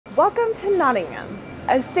Welcome to Nottingham,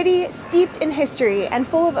 a city steeped in history and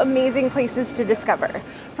full of amazing places to discover.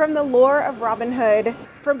 From the lore of Robin Hood,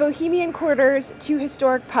 from bohemian quarters to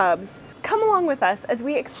historic pubs, come along with us as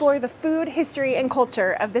we explore the food, history, and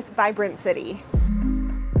culture of this vibrant city.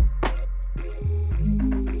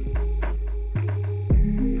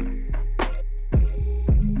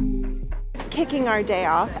 Kicking our day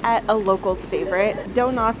off at a local's favorite,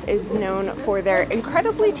 Doughnotts is known for their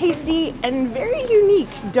incredibly tasty and very unique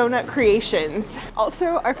donut creations.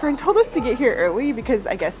 Also, our friend told us to get here early because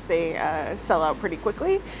I guess they sell out pretty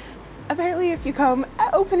quickly. Apparently, if you come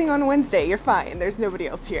at opening on Wednesday, you're fine. There's nobody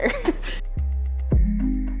else here.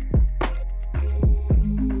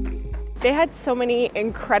 They had so many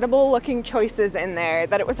incredible looking choices in there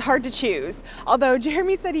that it was hard to choose. Although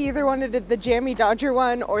Jeremy said he either wanted the Jammy Dodger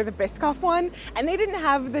one or the Biscoff one, and they didn't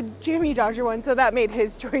have the Jammy Dodger one, so that made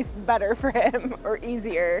his choice better for him, or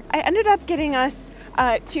easier. I ended up getting us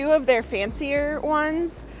 2 of their fancier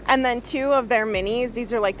ones, and then 2 of their minis.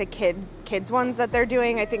 These are like the kids ones that they're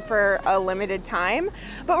doing, I think, for a limited time.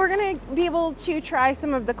 But we're gonna be able to try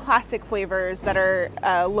some of the classic flavors that are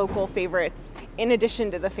local favorites in addition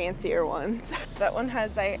to the fancier ones. That one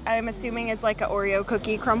has, I'm assuming, is like an Oreo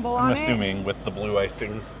cookie crumble on it. I'm assuming with the blue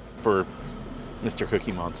icing for Mr.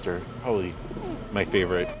 Cookie Monster. Probably my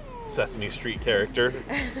favorite Sesame Street character.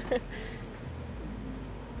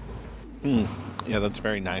 Yeah, that's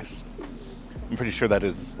very nice. I'm pretty sure that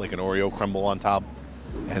is like an Oreo crumble on top.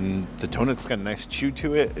 And the donut's got a nice chew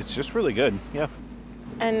to it. It's just really good, yeah.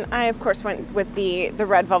 And I, of course, went with the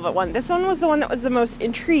red velvet one. This one was the one that was the most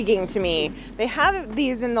intriguing to me. They have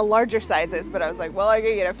these in the larger sizes, but I was like, well, I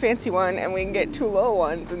can get a fancy one and we can get 2 little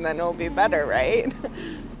ones and then it'll be better, right?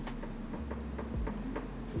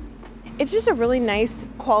 It's just a really nice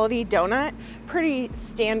quality donut, pretty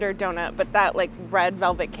standard donut, but that like red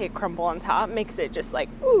velvet cake crumble on top makes it just like,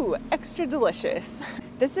 ooh, extra delicious.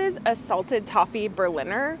 This is a salted toffee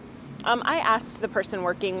Berliner. I asked the person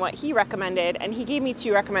working what he recommended, and he gave me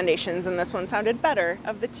 2 recommendations, and this one sounded better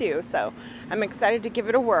of the 2, so I'm excited to give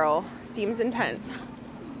it a whirl. Seems intense.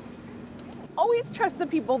 Always trust the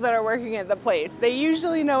people that are working at the place. They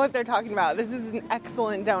usually know what they're talking about. This is an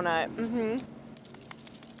excellent donut.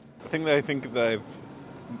 The thing that I think that I've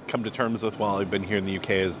come to terms with while I've been here in the UK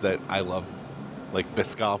is that I love like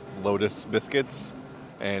Biscoff Lotus biscuits,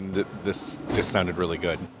 and this just sounded really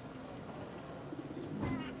good.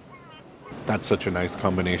 That's such a nice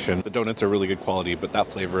combination. The donuts are really good quality, but that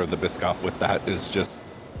flavor of the Biscoff with that is just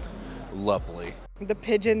lovely. The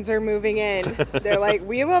pigeons are moving in. They're like,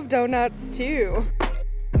 we love donuts too.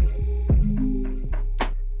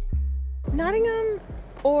 Nottingham,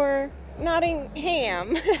 or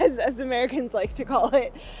Nottingham, as Americans like to call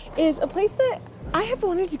it, is a place that I have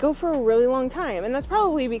wanted to go for a really long time, and that's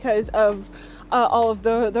probably because of all of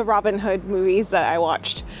the Robin Hood movies that I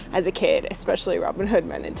watched as a kid, especially Robin Hood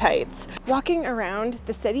Men in Tights. Walking around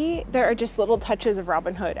the city, there are just little touches of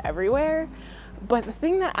Robin Hood everywhere, but the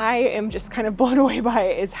thing that I am just kind of blown away by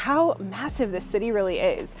is how massive this city really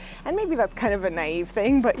is. And maybe that's kind of a naive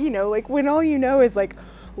thing, but you know, like when all you know is like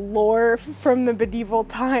lore from the medieval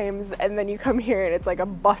times, and then you come here and it's like a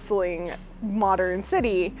bustling modern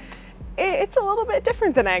city, it's a little bit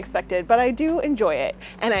different than I expected, but I do enjoy it.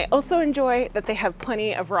 And I also enjoy that they have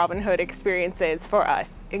plenty of Robin Hood experiences for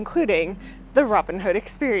us, including the Robin Hood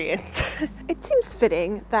experience. It seems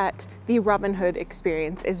fitting that the Robin Hood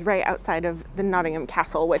experience is right outside of the Nottingham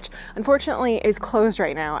Castle, which unfortunately is closed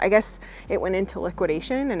right now. I guess it went into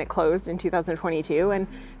liquidation and it closed in 2022, and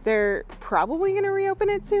they're probably gonna reopen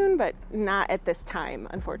it soon, but not at this time,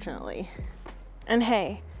 unfortunately. And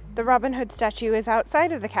hey, the Robin Hood statue is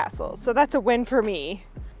outside of the castle, so that's a win for me.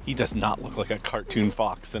 He does not look like a cartoon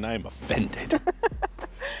fox, and I am offended.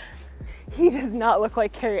 He does not look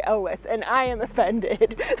like Carrie Elwes, and I am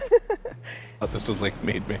offended. I thought this was like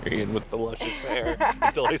Maid Marian with the luscious hair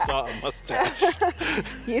until I saw a mustache.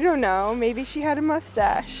 You don't know, maybe she had a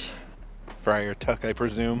mustache. Friar Tuck, I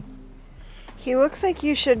presume. He looks like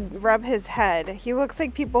you should rub his head. He looks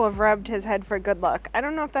like people have rubbed his head for good luck. I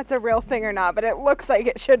don't know if that's a real thing or not, but it looks like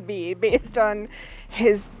it should be based on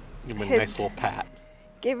his... Give him a nice little pat.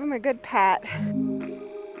 Give him a good pat.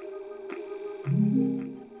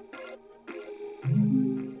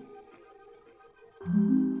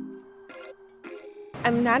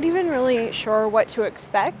 I'm not even really sure what to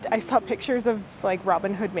expect. I saw pictures of like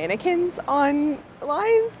Robin Hood mannequins online,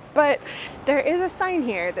 but there is a sign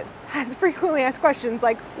here that has frequently asked questions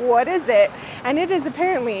like, what is it? And it is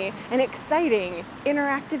apparently an exciting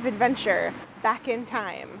interactive adventure back in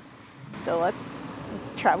time. So let's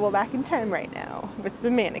travel back in time right now with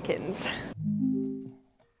some mannequins.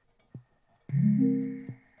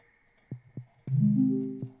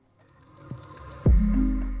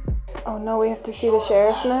 no, we have to see the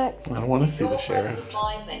sheriff next. I don't want to see the sheriff.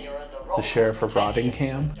 The sheriff of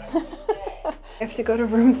Nottingham. I have to go to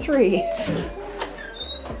room 3.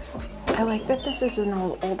 I like that this is an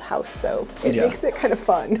old house though. It makes it kind of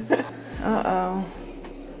fun. Uh-oh.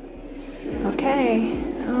 Okay.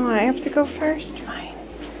 Oh, I have to go first. Fine.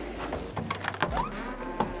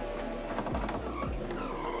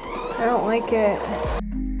 I don't like it.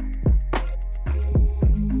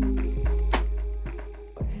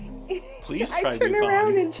 Please try I turn these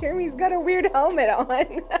around on. and Jeremy's got a weird helmet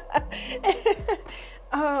on.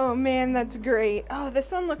 Oh man, that's great. Oh,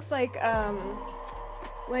 this one looks like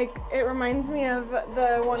it reminds me of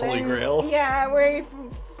the one Holy in, Grail? Yeah, where he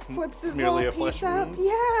flips his Merely little a piece flesh up. wound.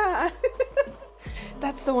 Yeah.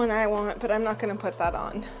 That's the one I want, but I'm not gonna put that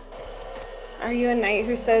on. Are you a knight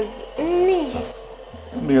who says nee?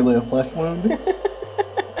 It's merely a flesh wound.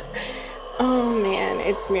 Oh man,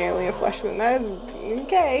 it's merely a flesh wound. That is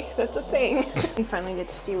okay. That's a thing. We finally get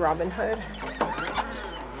to see Robin Hood.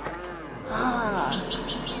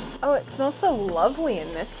 Ah. Oh, it smells so lovely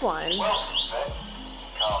in this one. Well, friends,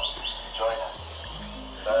 come, join us.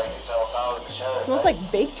 So you felt out the sheriff. It smells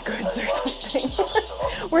like baked goods or something.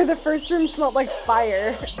 Where the first room smelled like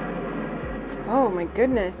fire. Oh my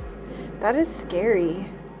goodness. That is scary.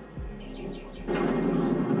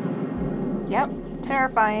 Yep,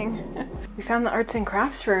 terrifying. We found the arts and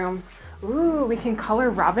crafts room. Ooh, we can color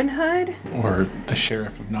Robin Hood. Or the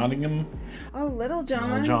sheriff of Nottingham. Oh, Little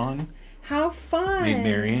John. Little John. How fun. Maid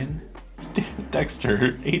Marian.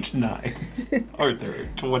 Dexter, age 9. Arthur,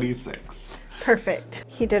 26. Perfect.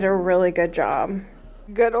 He did a really good job.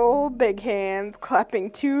 Good old big hands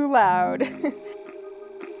clapping too loud.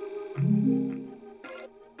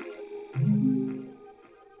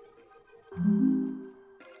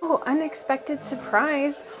 Oh, unexpected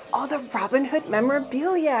surprise. All the Robin Hood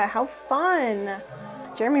memorabilia. How fun.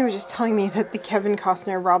 Jeremy was just telling me that the Kevin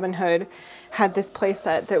Costner Robin Hood had this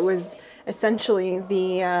playset that was essentially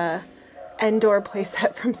the Endor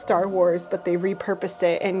playset from Star Wars, but they repurposed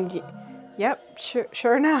it, and yep,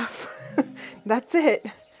 sure enough, that's it.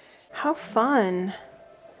 How fun.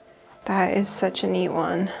 That is such a neat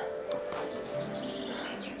one.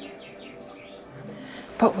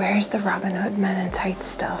 But where's the Robin Hood Men in Tights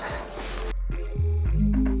stuff?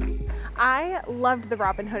 I loved the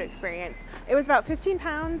Robin Hood experience. It was about 15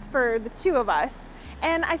 pounds for the 2 of us.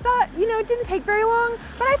 And I thought, you know, it didn't take very long,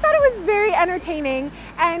 but I thought it was very entertaining.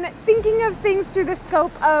 And thinking of things through the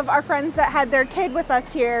scope of our friends that had their kid with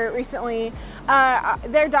us here recently,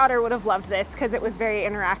 their daughter would have loved this because it was very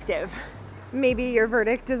interactive. Maybe your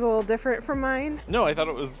verdict is a little different from mine? No, I thought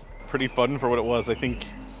it was pretty fun for what it was. I think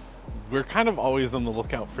we're kind of always on the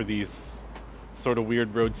lookout for these sort of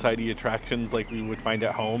weird roadside-y attractions like we would find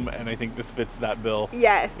at home, and I think this fits that bill.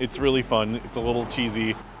 Yes. It's really fun. It's a little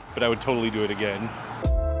cheesy, but I would totally do it again.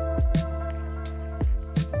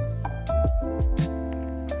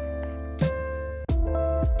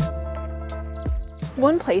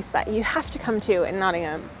 One place that you have to come to in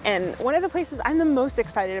Nottingham, and one of the places I'm the most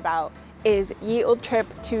excited about, is Ye Olde Trip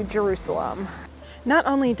to Jerusalem. Not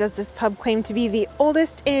only does this pub claim to be the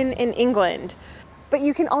oldest inn in England, but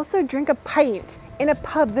you can also drink a pint in a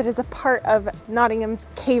pub that is a part of Nottingham's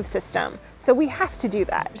cave system. So we have to do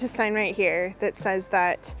that. There's a sign right here that says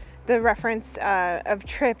that the reference of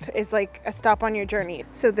trip is like a stop on your journey.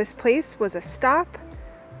 So this place was a stop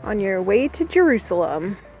on your way to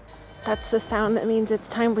Jerusalem. That's the sound that means it's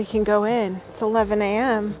time we can go in. It's 11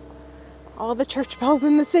 a.m. All the church bells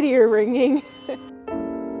in the city are ringing.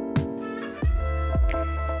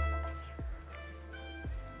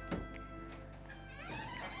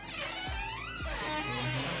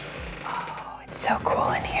 Oh, it's so cool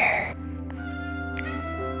in here.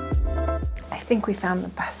 I think we found the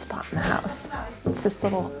best spot in the house. It's this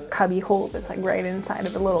little cubby hole that's like right inside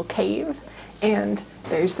of a little cave. And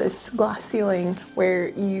there's this glass ceiling where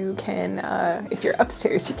you can, if you're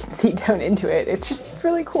upstairs, you can see down into it. It's just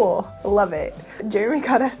really cool. I love it. Jeremy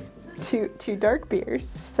got us two dark beers,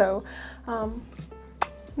 so I'm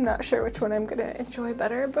not sure which one I'm gonna enjoy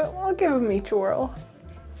better, but I'll give them each a whirl.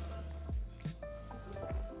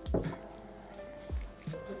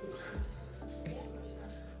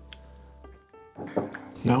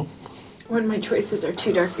 No? When my choices are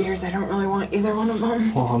 2 dark beers, I don't really want either one of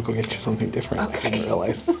them. Well, I'll go get you something different. Okay. I didn't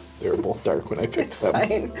realize they were both dark when I picked It's them.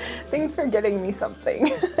 fine. Thanks for getting me something.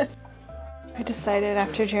 I decided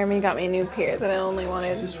after Jeremy got me a new beer that I only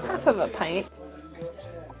wanted half of a pint.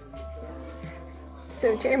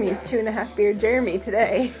 So Jeremy's 2.5 beer Jeremy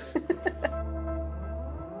today.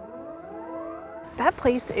 That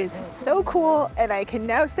place is so cool, and I can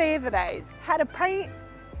now say that I had a pint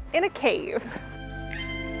in a cave.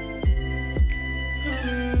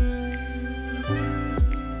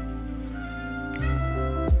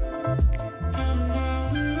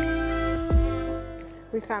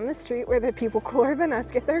 We found the street where the people cooler than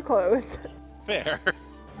us get their clothes. Fair.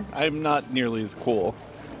 I'm not nearly as cool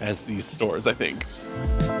as these stores, I think.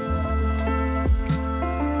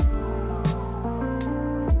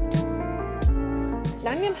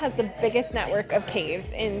 Nottingham has the biggest network of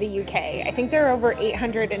caves in the UK. I think there are over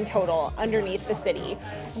 800 in total underneath the city.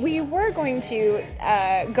 We were going to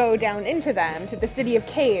go down into them to the City of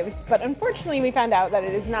Caves, but unfortunately we found out that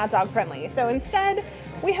it is not dog friendly. So instead,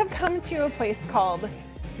 we have come to a place called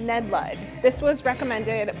Ned Ludd. This was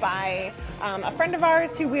recommended by a friend of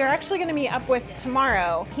ours who we are actually going to meet up with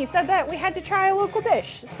tomorrow. He said that we had to try a local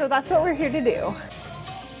dish, so that's what we're here to do.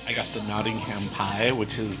 I got the Nottingham pie,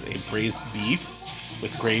 which is a braised beef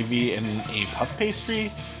with gravy and a puff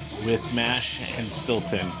pastry with mash and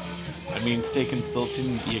Stilton. I mean, steak and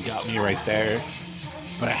Stilton, you got me right there.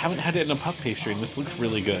 But I haven't had it in a puff pastry, and this looks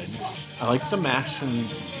really good. I like the mash and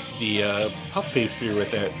the puff pastry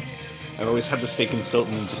with it. I've always had the steak and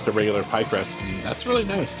Stilton in just a regular pie crust, and that's really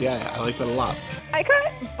nice. Yeah, I like that a lot. I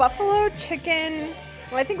got buffalo chicken.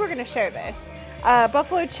 Well, I think we're gonna share this.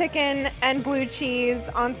 Buffalo chicken and blue cheese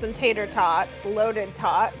on some tater tots, loaded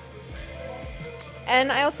tots.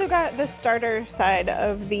 And I also got the starter side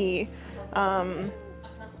of the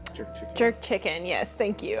jerk chicken. Yes,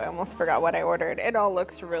 thank you. I almost forgot what I ordered. It all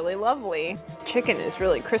looks really lovely. Chicken is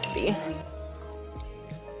really crispy.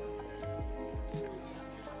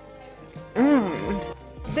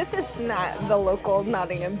 This is not the local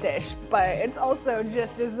Nottingham dish, but it's also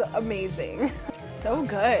just as amazing. So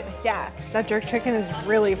good. Yeah, that jerk chicken is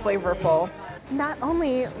really flavorful. Not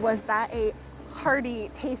only was that a hearty,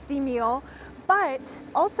 tasty meal, but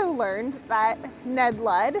also learned that Ned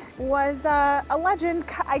Ludd was a legend,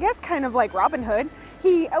 I guess kind of like Robin Hood.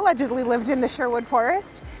 He allegedly lived in the Sherwood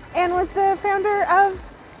Forest and was the founder of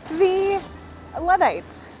the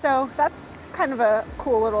Luddites. So that's kind of a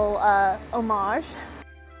cool little homage.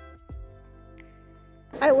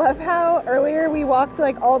 I love how earlier we walked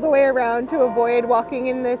like all the way around to avoid walking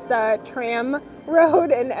in this tram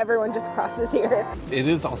road, and everyone just crosses here. It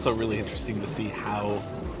is also really interesting to see how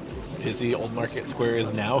busy Old Market Square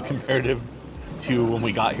is now comparative to when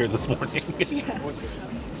we got here this morning. Yeah.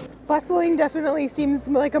 Bustling definitely seems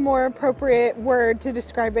like a more appropriate word to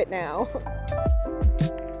describe it now.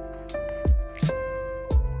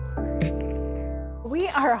 We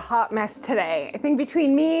are a hot mess today. I think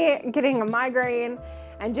between me getting a migraine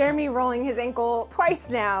and Jeremy rolling his ankle twice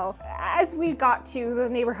now, as we got to the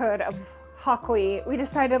neighborhood of Hockley, we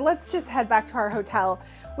decided let's just head back to our hotel.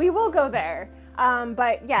 We will go there,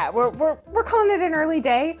 but yeah, we're calling it an early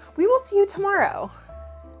day. We will see you tomorrow.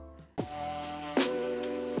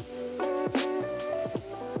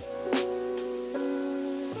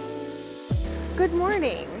 Good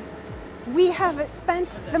morning. We have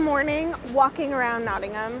spent the morning walking around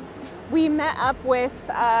Nottingham. We met up with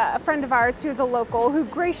a friend of ours who's a local who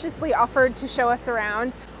graciously offered to show us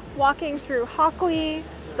around, walking through Hockley,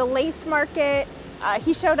 the Lace Market.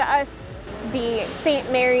 He showed us the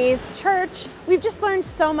St. Mary's Church. We've just learned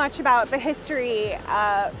so much about the history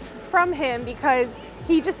from him because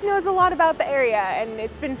he just knows a lot about the area, and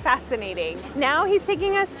it's been fascinating. Now he's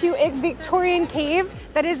taking us to a Victorian cave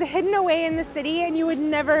that is hidden away in the city, and you would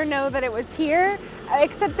never know that it was here,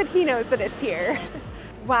 except that he knows that it's here.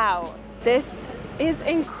 Wow, this is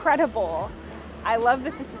incredible. I love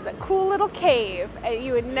that this is a cool little cave, and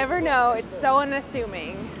you would never know. It's so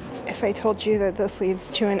unassuming. If I told you that this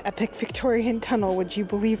leads to an epic Victorian tunnel, would you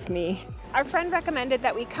believe me? Our friend recommended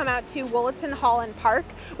that we come out to Wollaton Hall and Park,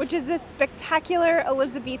 which is this spectacular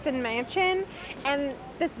Elizabethan mansion and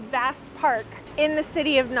this vast park in the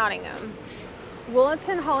city of Nottingham.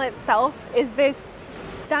 Wollaton Hall itself is this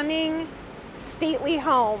stunning, stately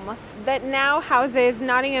home that now houses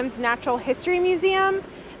Nottingham's Natural History Museum.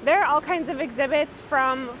 There are all kinds of exhibits,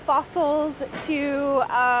 from fossils to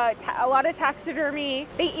a lot of taxidermy.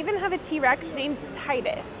 They even have a T-Rex named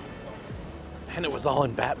Titus. And it was all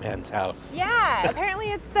in Batman's house. Yeah, apparently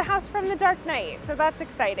it's the house from The Dark Knight, so that's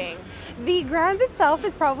exciting. The grounds itself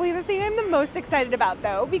is probably the thing I'm the most excited about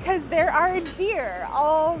though, because there are deer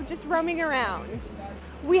all just roaming around.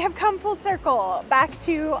 We have come full circle back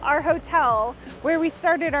to our hotel where we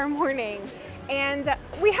started our morning. And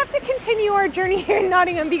we have to continue our journey here in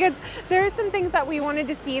Nottingham because there are some things that we wanted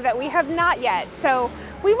to see that we have not yet. So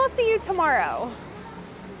we will see you tomorrow.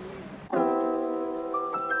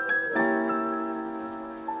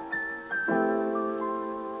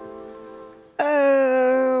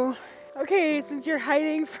 Oh, okay, since you're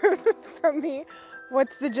hiding from me,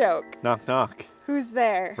 what's the joke? Knock, knock. Who's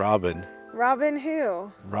there? Robin. Robin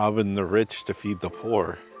who? Robbing the rich to feed the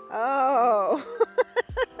poor. Oh,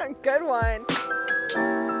 good one.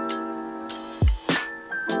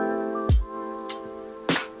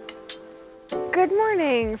 Good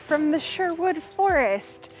morning from the Sherwood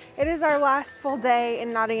Forest. It is our last full day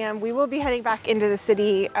in Nottingham. We will be heading back into the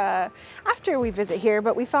city after we visit here,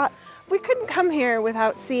 but we thought we couldn't come here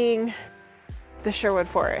without seeing the Sherwood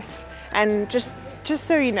Forest. And just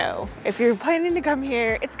so you know, if you're planning to come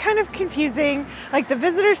here, it's kind of confusing. Like the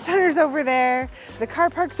visitor center's over there, the car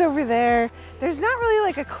park's over there. There's not really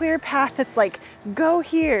like a clear path that's like, go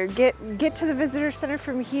here, get to the visitor center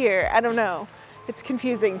from here. I don't know. It's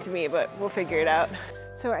confusing to me, but we'll figure it out.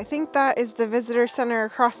 So I think that is the visitor center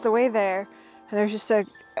across the way there. And there's just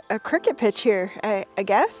a cricket pitch here, I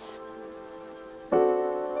guess.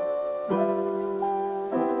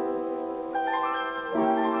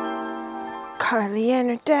 Carly and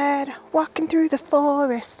her dad walking through the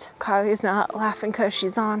forest. Carly's not laughing because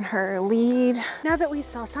she's on her lead. Now that we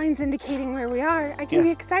saw signs indicating where we are, I can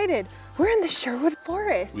be excited. We're in the Sherwood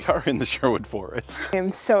Forest. We are in the Sherwood Forest. I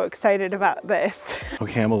am so excited about this.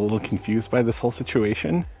 Okay, I'm a little confused by this whole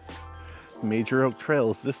situation. Major Oak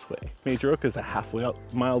Trail is this way. Major Oak is a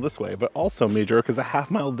half-mile this way, but also Major Oak is a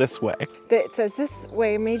half-mile this way. It says this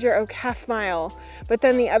way, Major Oak half mile, but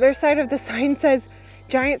then the other side of the sign says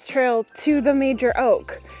Giants Trail to the Major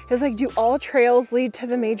Oak. It's like, do all trails lead to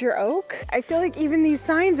the Major Oak? I feel like even these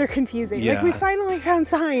signs are confusing. Yeah. Like we finally found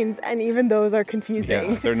signs and even those are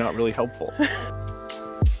confusing. Yeah, they're not really helpful.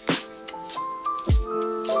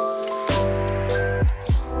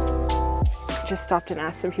 Just stopped and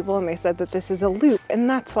asked some people and they said that this is a loop and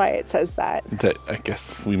that's why it says that. That I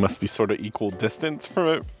guess we must be sort of equal distance from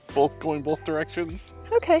it, both going both directions.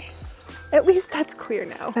 Okay, at least that's clear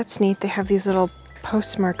now. That's neat. They have these little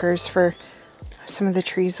post markers for some of the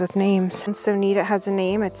trees with names. And so neat, it has a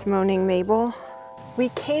name. It's Moaning Mabel. We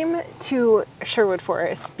came to Sherwood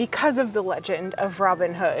Forest because of the legend of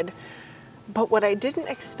Robin Hood. But what I didn't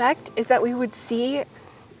expect is that we would see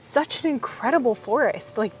such an incredible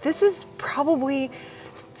forest. Like this is probably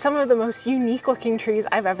some of the most unique looking trees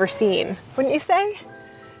I've ever seen. Wouldn't you say?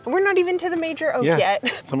 And we're not even to the Major Oak yet.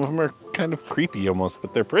 Some of them are kind of creepy almost,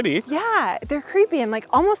 but they're pretty. Yeah, they're creepy, and like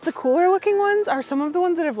almost the cooler looking ones are some of the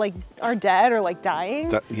ones that have like are dead or like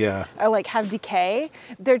dying. Yeah. Or like have decay.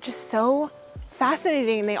 They're just so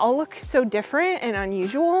fascinating. They all look so different and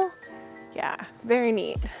unusual. Yeah, very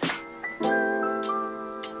neat.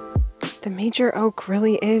 The Major Oak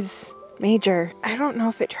really is major. I don't know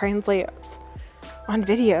if it translates on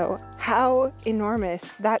video how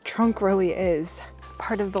enormous that trunk really is.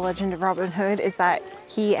 Part of the legend of Robin Hood is that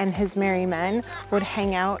he and his merry men would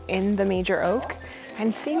hang out in the Major Oak,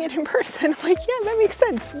 and seeing it in person, I'm like, yeah, that makes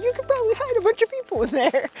sense. You could probably hide a bunch of people in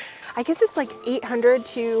there. I guess it's like 800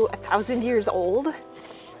 to 1,000 years old. It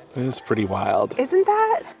is pretty wild. Isn't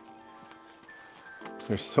that?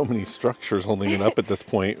 There's so many structures holding it up at this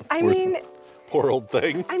point. I mean, poor old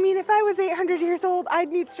thing. I mean, if I was 800 years old, I'd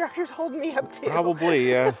need structures holding me up too. Probably,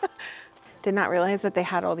 yeah. Did not realize that they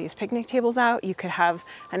had all these picnic tables out. You could have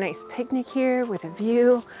a nice picnic here with a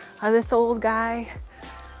view of this old guy.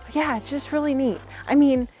 Yeah, it's just really neat. I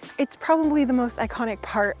mean, it's probably the most iconic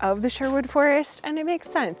part of the Sherwood Forest, and it makes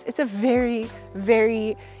sense. It's a very,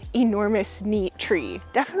 very enormous, neat tree.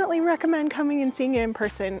 Definitely recommend coming and seeing it in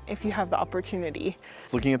person if you have the opportunity. I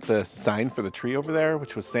was looking at the sign for the tree over there,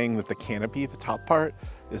 which was saying that the canopy, the top part,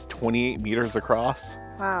 is 28 meters across.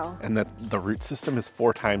 Wow. And that the root system is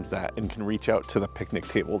 4 times that and can reach out to the picnic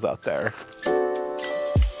tables out there.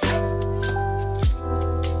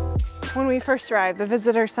 When we first arrived, the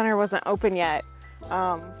visitor center wasn't open yet,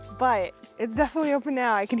 but it's definitely open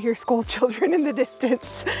now. I can hear school children in the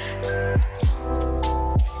distance.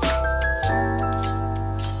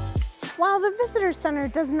 While the visitor center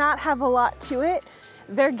does not have a lot to it,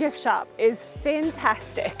 their gift shop is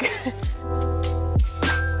fantastic.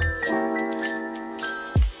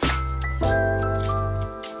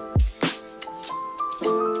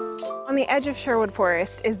 On the edge of Sherwood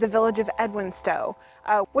Forest is the village of Edwinstowe,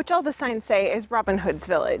 which all the signs say is Robin Hood's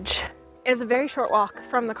village. It is a very short walk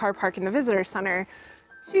from the car park in the visitor center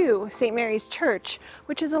to St. Mary's Church,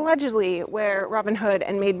 which is allegedly where Robin Hood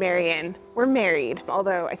and Maid Marian were married.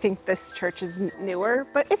 Although I think this church is newer,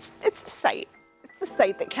 but it's the site. It's the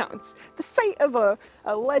site that counts. The site of a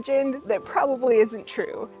legend that probably isn't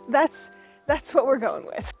true. That's what we're going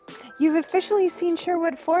with. You've officially seen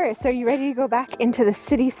Sherwood Forest. Are you ready to go back into the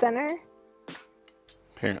city center?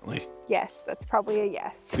 Apparently. Yes, that's probably a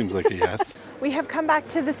yes. Seems like a yes. We have come back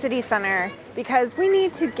to the city center because we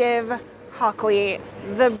need to give Hockley,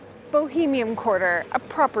 the Bohemian Quarter, a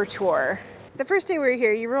proper tour. The first day we were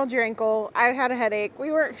here, you rolled your ankle, I had a headache,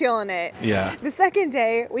 we weren't feeling it. Yeah. The second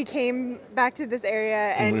day, we came back to this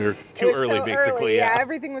area and we were too early, so basically, early, yeah.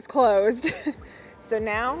 Everything was closed. So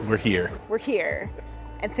now, We're here.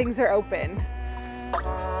 and things are open.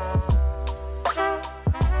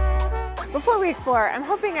 Before we explore, I'm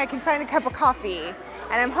hoping I can find a cup of coffee,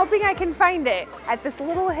 and I'm hoping I can find it at this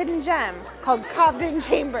little hidden gem called Cobden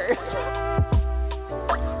Chambers.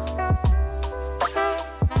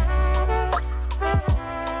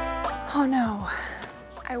 Oh no,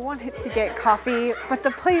 I wanted to get coffee, but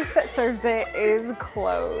the place that serves it is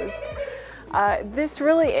closed. This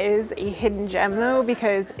really is a hidden gem though,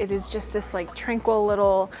 because it is just this like tranquil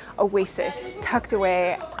little oasis tucked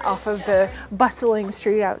away off of the bustling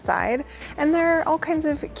street outside. And there are all kinds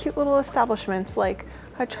of cute little establishments like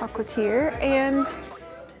a chocolatier and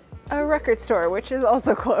a record store, which is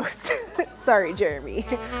also closed. Sorry, Jeremy.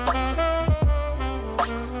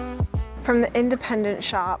 From the independent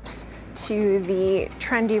shops to the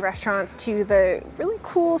trendy restaurants to the really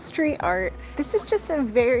cool street art, this is just a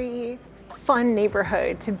very fun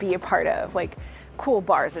neighborhood to be a part of. Like cool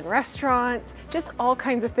bars and restaurants, just all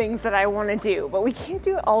kinds of things that I want to do, but we can't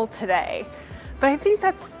do it all today. But I think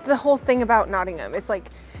that's the whole thing about Nottingham. It's like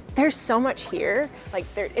there's so much here. Like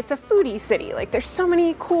it's a foodie city. Like there's so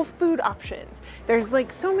many cool food options. There's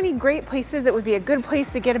like so many great places that would be a good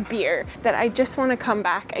place to get a beer that I just want to come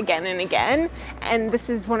back again and again. And this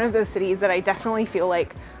is one of those cities that I definitely feel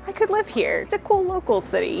like I could live here. It's a cool local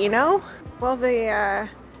city, you know? Well, the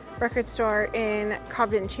record store in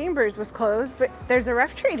Cobden Chambers was closed, but there's a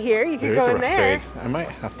rough trade here. You could go in there. Trade. I might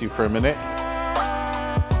have to for a minute.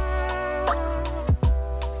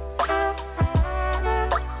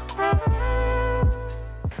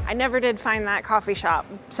 I never did find that coffee shop.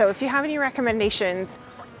 So if you have any recommendations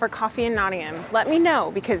for coffee in Nottingham, let me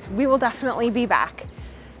know because we will definitely be back.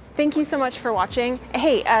 Thank you so much for watching.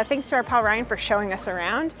 Hey, thanks to our pal Ryan for showing us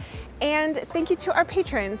around. And thank you to our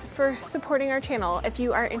patrons for supporting our channel. If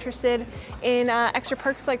you are interested in extra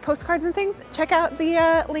perks like postcards and things, check out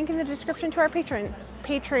the link in the description to our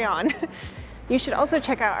Patreon. You should also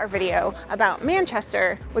check out our video about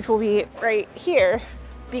Manchester, which will be right here,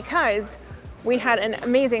 because we had an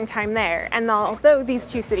amazing time there. And although these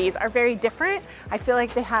two cities are very different, I feel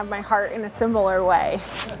like they have my heart in a similar way.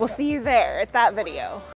 We'll see you there at that video.